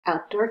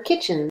Outdoor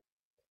kitchen.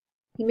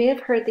 You may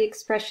have heard the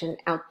expression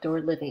outdoor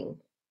living.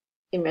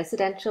 In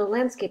residential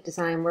landscape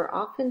design, we're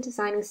often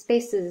designing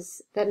spaces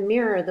that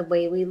mirror the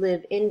way we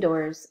live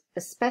indoors,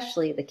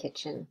 especially the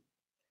kitchen.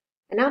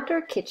 An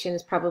outdoor kitchen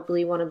is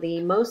probably one of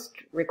the most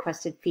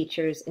requested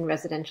features in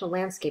residential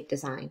landscape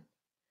design.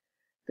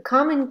 The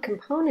common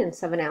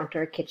components of an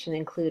outdoor kitchen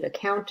include a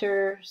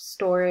counter,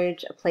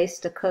 storage, a place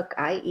to cook,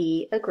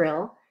 i.e., a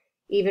grill,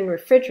 even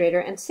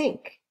refrigerator and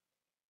sink.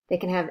 They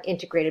can have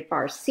integrated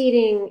bar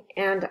seating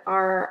and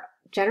are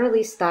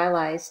generally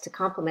stylized to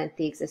complement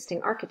the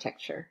existing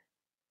architecture.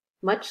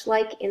 Much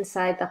like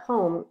inside the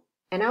home,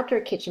 an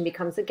outdoor kitchen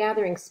becomes a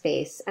gathering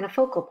space and a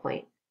focal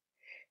point.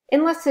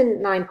 In Lesson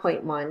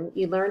 9.1,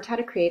 you learned how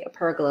to create a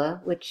pergola,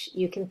 which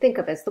you can think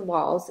of as the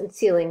walls and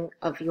ceiling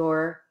of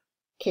your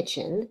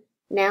kitchen.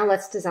 Now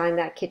let's design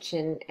that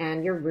kitchen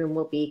and your room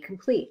will be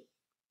complete.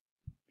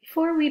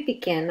 Before we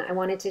begin, I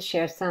wanted to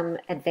share some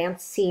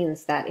advanced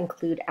scenes that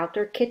include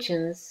outdoor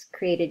kitchens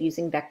created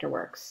using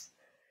Vectorworks.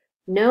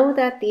 Know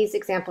that these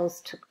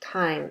examples took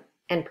time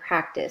and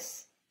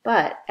practice,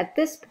 but at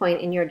this point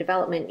in your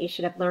development, you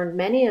should have learned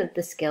many of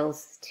the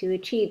skills to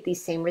achieve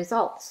these same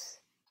results.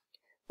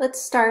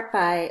 Let's start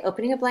by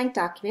opening a blank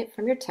document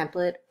from your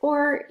template,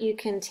 or you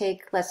can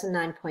take Lesson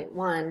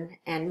 9.1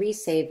 and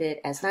resave it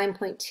as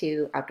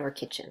 9.2 Outdoor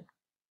Kitchen.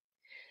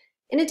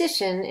 In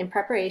addition, in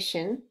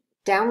preparation,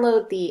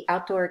 download the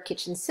Outdoor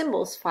Kitchen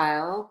Symbols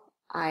file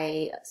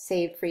I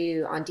saved for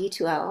you on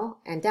D2L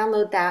and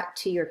download that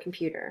to your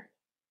computer.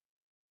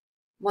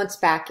 Once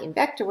back in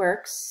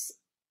Vectorworks,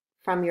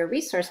 from your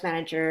Resource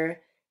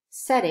Manager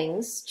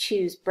settings,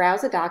 choose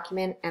Browse a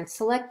Document and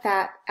select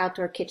that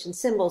Outdoor Kitchen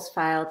Symbols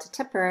file to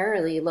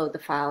temporarily load the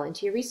file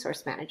into your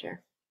Resource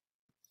Manager.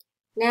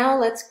 Now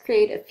let's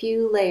create a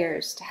few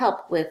layers to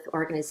help with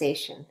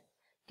organization.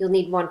 You'll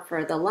need one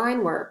for the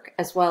line work,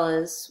 as well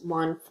as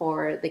one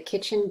for the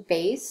kitchen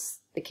base,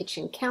 the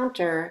kitchen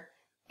counter,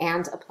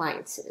 and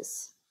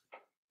appliances.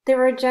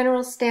 There are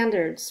general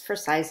standards for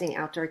sizing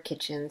outdoor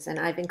kitchens, and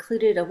I've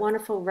included a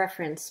wonderful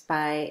reference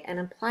by an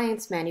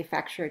appliance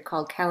manufacturer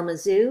called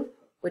Kalamazoo,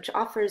 which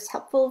offers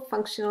helpful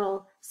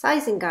functional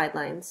sizing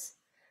guidelines.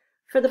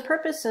 For the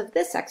purpose of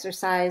this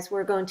exercise,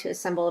 we're going to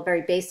assemble a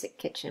very basic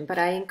kitchen, but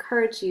I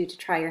encourage you to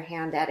try your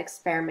hand at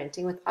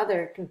experimenting with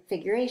other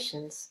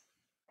configurations.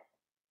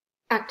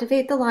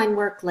 Activate the line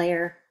work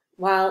layer.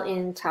 While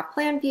in top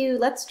plan view,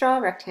 let's draw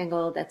a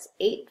rectangle that's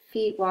 8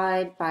 feet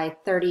wide by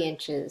 30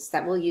 inches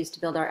that we'll use to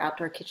build our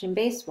outdoor kitchen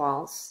base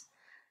walls.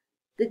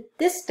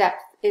 This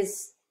depth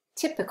is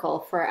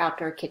typical for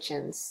outdoor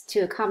kitchens to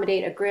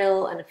accommodate a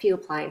grill and a few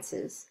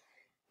appliances.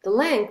 The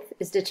length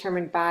is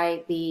determined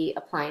by the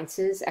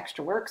appliances,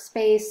 extra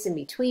workspace in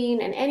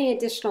between, and any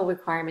additional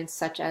requirements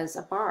such as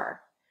a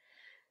bar.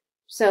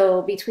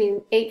 So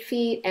between 8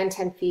 feet and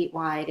 10 feet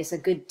wide is a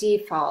good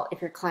default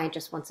if your client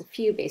just wants a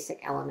few basic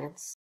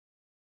elements.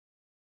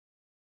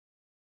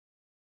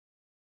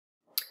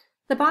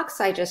 The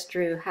box I just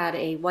drew had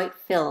a white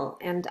fill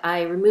and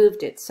I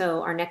removed it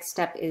so our next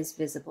step is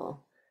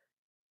visible.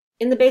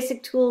 In the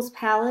Basic Tools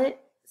palette,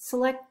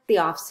 select the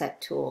Offset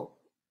tool.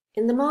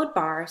 In the Mode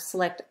bar,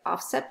 select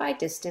Offset by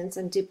Distance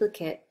and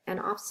Duplicate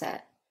and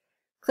Offset.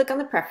 Click on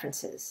the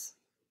Preferences.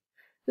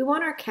 We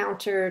want our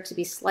counter to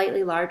be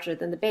slightly larger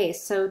than the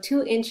base, so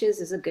 2 inches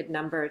is a good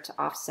number to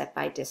offset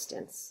by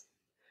distance.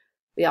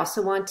 We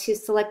also want to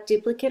select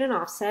Duplicate and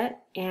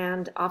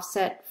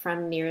Offset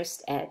from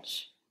nearest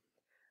edge.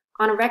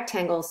 On a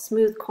rectangle,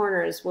 smooth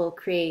corners will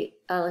create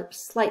a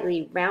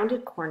slightly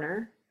rounded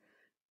corner.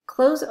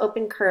 Close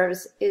open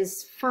curves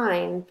is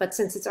fine, but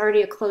since it's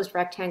already a closed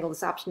rectangle,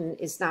 this option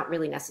is not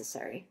really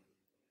necessary.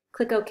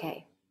 Click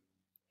OK.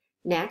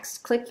 Next,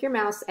 click your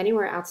mouse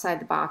anywhere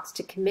outside the box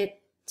to commit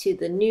to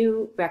the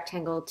new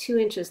rectangle 2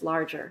 inches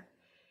larger.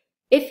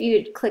 If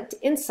you'd clicked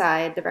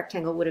inside, the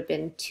rectangle would have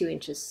been 2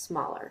 inches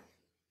smaller.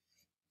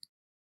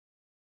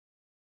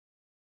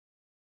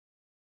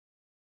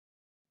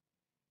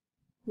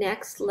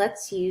 Next,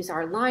 let's use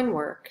our line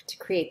work to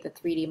create the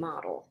 3D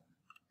model.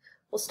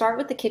 We'll start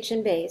with the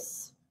kitchen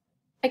base.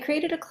 I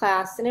created a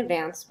class in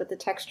advance with the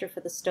texture for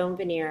the stone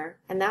veneer,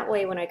 and that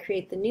way when I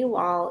create the new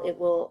wall, it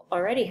will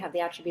already have the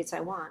attributes I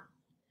want.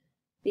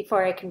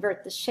 Before I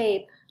convert the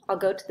shape, I'll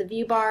go to the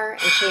view bar and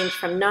change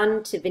from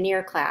none to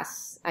veneer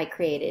class I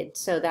created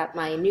so that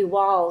my new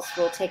walls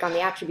will take on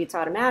the attributes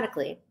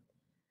automatically.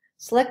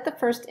 Select the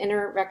first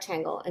inner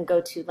rectangle and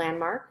go to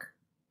Landmark,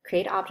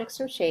 Create Objects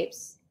from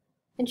Shapes,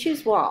 and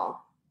choose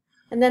Wall,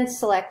 and then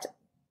select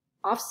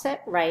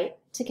Offset Right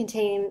to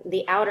contain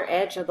the outer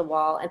edge of the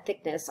wall and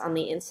thickness on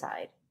the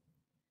inside.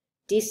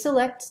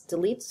 Deselect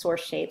Delete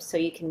Source Shape so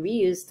you can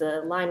reuse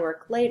the line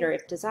work later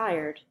if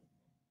desired.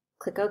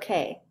 Click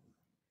OK.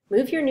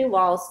 Move your new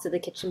walls to the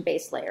kitchen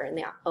base layer in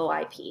the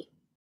OIP.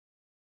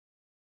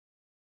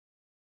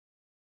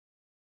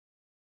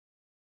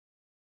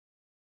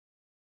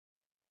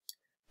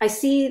 I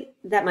see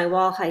that my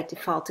wall height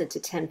defaulted to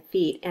 10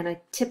 feet and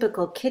a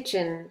typical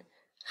kitchen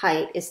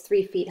height is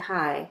 3 feet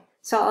high.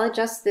 So I'll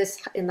adjust this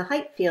in the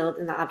height field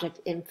in the Object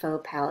Info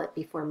palette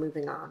before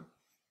moving on.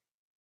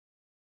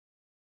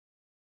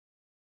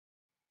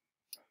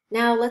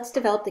 Now let's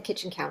develop the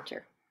kitchen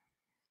counter.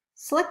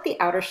 Select the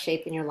outer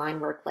shape in your line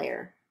work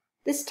layer.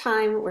 This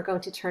time we're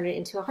going to turn it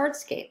into a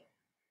hardscape.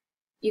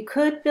 You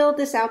could build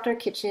this outdoor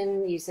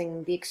kitchen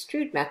using the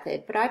extrude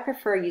method, but I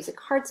prefer using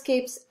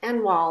hardscapes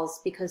and walls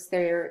because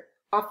they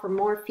offer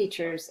more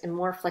features and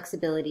more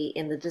flexibility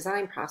in the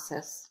design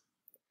process.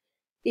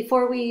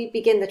 Before we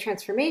begin the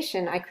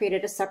transformation, I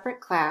created a separate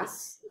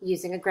class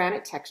using a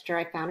granite texture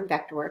I found in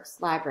Vectorworks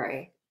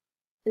library.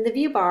 In the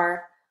view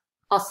bar,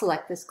 I'll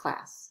select this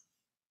class.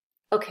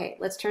 Okay,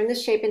 let's turn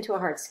this shape into a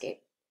hardscape.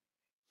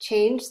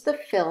 Change the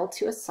fill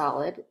to a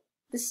solid.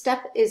 This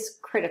step is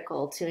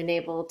critical to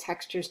enable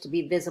textures to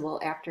be visible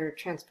after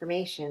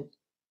transformation.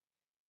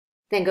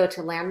 Then go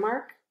to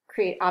Landmark,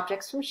 create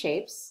objects from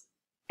shapes,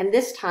 and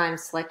this time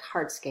select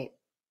Hardscape.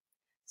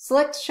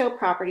 Select Show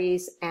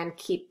Properties and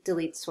keep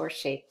Delete Source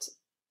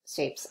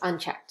Shapes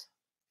unchecked.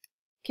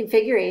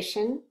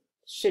 Configuration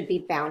should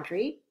be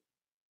Boundary.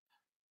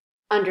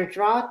 Under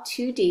Draw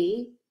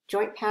 2D,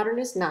 Joint Pattern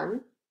is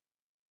None.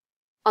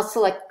 I'll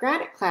select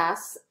Granite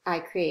class I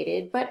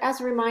created, but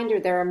as a reminder,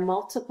 there are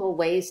multiple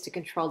ways to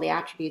control the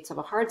attributes of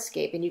a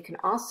hardscape, and you can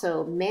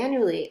also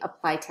manually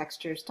apply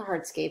textures to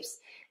hardscapes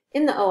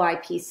in the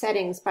OIP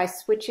settings by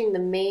switching the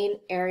main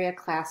area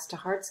class to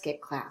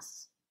hardscape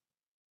class.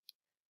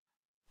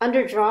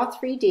 Under Draw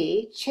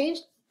 3D, change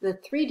the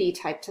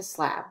 3D type to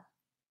slab.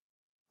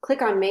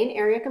 Click on Main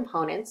Area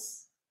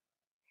Components.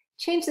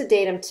 Change the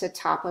datum to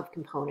Top of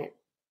Component.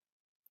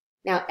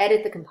 Now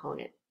edit the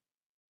component.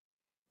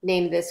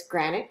 Name this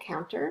Granite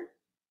Counter.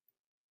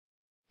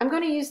 I'm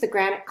going to use the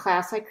Granite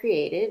class I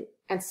created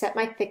and set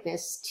my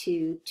thickness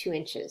to 2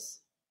 inches.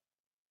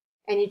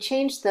 And you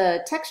change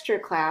the Texture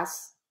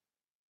class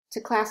to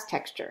Class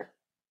Texture.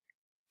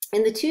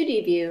 In the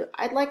 2D view,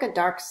 I'd like a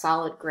dark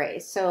solid gray,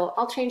 so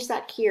I'll change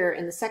that here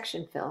in the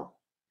section fill.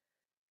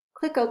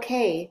 Click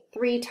OK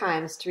 3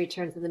 times to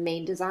return to the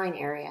main design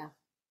area.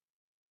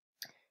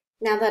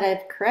 Now that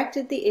I've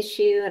corrected the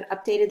issue and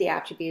updated the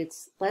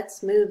attributes,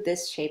 let's move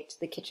this shape to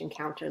the kitchen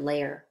counter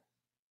layer.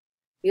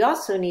 We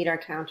also need our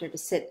counter to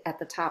sit at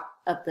the top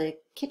of the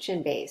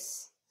kitchen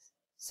base.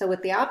 So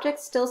with the object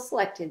still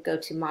selected, go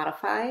to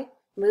Modify,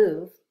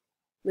 Move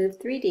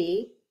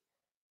 3D.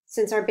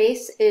 Since our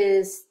base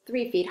is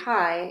 3 feet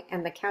high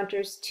and the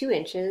counter's 2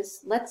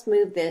 inches, let's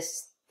move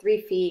this 3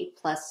 feet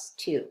plus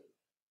 2.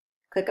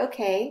 Click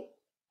OK,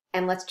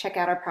 and let's check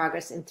out our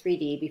progress in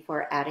 3D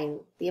before adding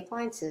the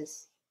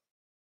appliances.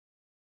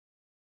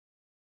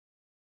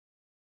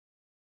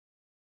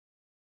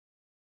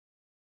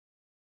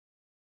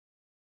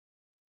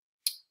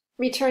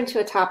 Return to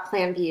a top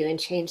plan view and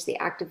change the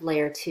active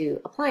layer to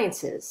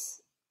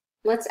Appliances.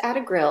 Let's add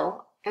a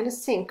grill and a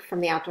sink from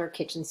the Outdoor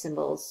Kitchen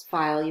Symbols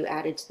file you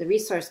added to the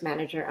Resource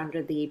Manager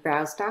under the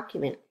Browse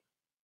document.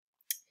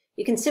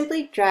 You can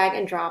simply drag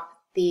and drop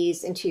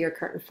these into your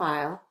current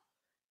file.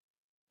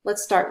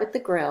 Let's start with the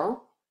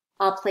grill.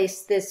 I'll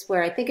place this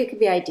where I think it could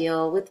be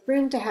ideal, with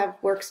room to have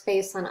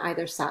workspace on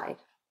either side.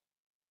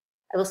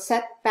 I will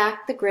set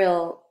back the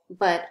grill,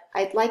 but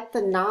I'd like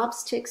the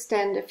knobs to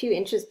extend a few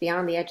inches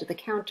beyond the edge of the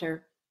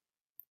counter.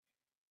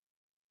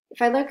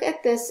 If I look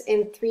at this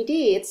in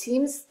 3D, it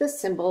seems the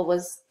symbol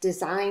was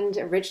designed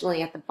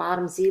originally at the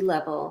bottom Z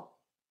level.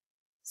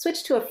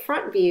 Switch to a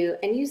front view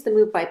and use the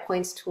Move by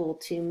Points tool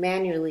to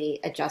manually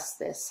adjust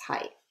this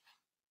height.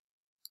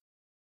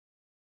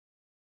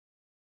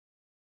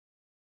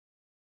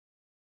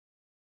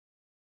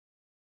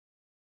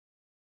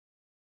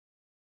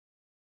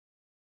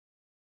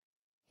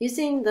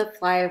 Using the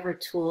flyover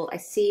tool, I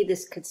see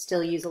this could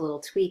still use a little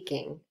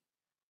tweaking.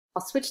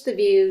 I'll switch the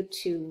view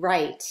to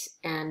right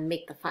and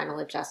make the final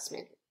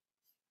adjustment.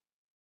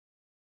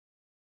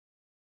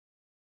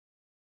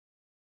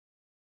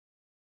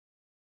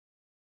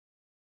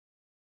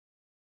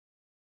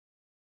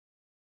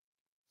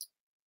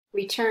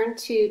 Return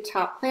to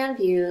top plan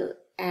view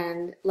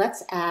and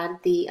let's add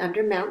the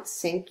undermount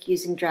sink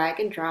using drag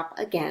and drop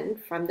again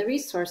from the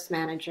Resource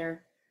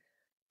Manager.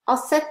 I'll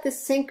set the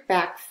sink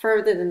back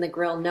further than the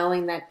grill,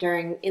 knowing that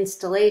during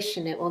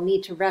installation it will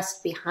need to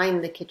rest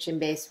behind the kitchen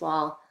base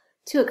wall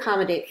to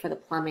accommodate for the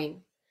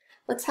plumbing.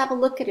 Let's have a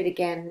look at it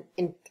again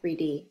in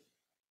 3D.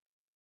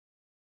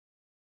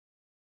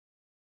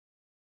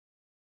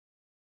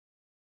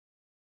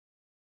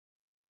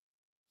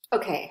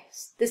 Okay,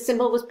 this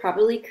symbol was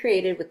probably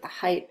created with the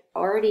height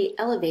already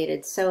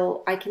elevated,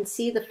 so I can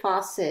see the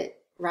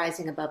faucet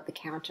rising above the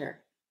counter.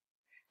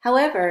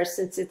 However,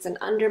 since it's an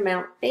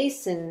undermount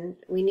basin,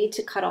 we need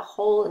to cut a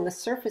hole in the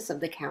surface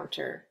of the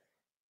counter.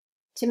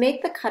 To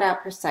make the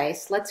cutout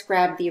precise, let's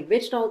grab the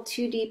original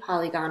 2D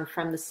polygon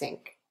from the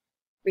sink.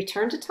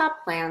 Return to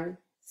top plan,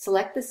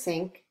 select the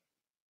sink,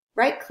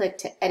 right-click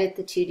to edit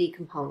the 2D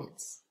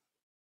components.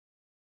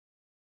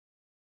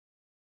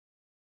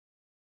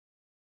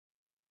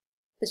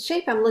 The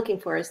shape I'm looking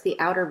for is the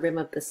outer rim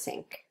of the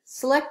sink.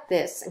 Select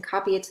this and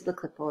copy it to the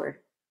clipboard.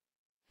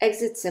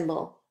 Exit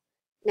symbol.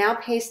 Now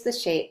paste the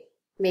shape,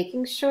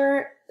 making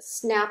sure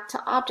Snap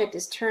to Object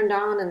is turned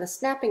on and the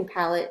snapping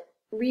palette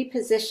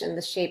reposition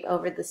the shape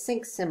over the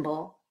sink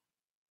symbol.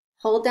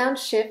 Hold down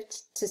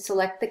Shift to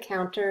select the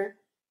counter,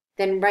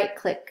 then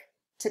right-click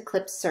to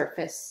clip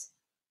surface.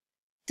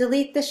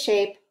 Delete the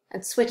shape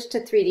and switch to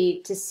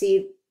 3D to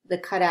see the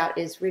cutout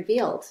is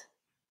revealed.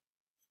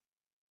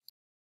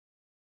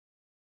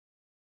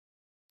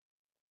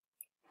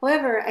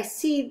 However, I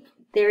see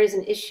there is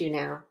an issue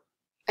now.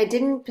 I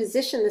didn't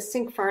position the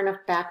sink far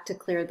enough back to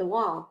clear the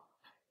wall.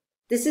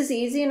 This is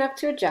easy enough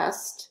to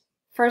adjust.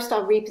 First,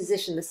 I'll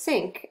reposition the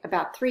sink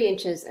about 3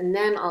 inches and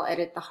then I'll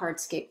edit the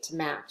hardscape to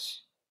match.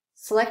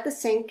 Select the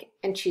sink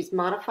and choose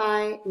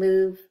Modify,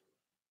 Move.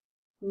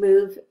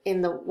 Move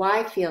in the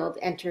Y field,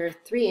 enter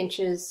 3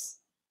 inches,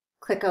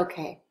 click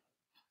OK.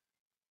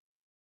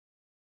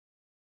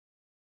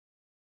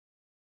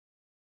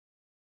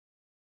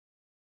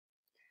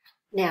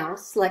 Now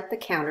select the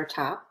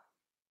countertop,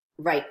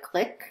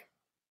 right-click,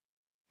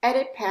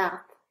 Edit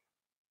Path,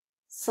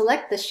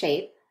 select the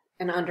shape,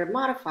 and under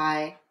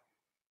Modify,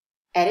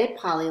 edit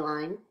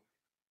Polyline,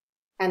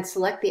 and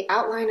select the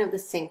outline of the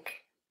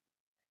sink.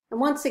 And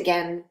once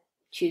again,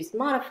 choose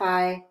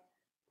Modify,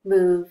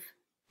 Move,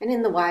 and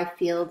in the Y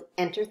field,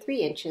 enter 3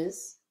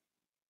 inches.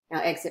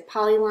 Now exit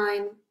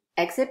Polyline,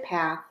 exit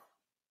Path,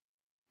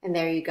 and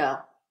there you go.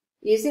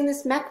 Using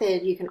this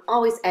method, you can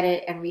always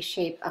edit and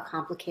reshape a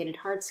complicated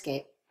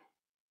hardscape.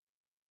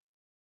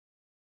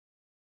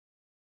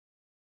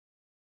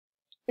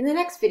 In the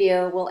next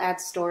video, we'll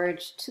add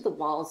storage to the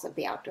walls of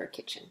the outdoor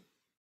kitchen.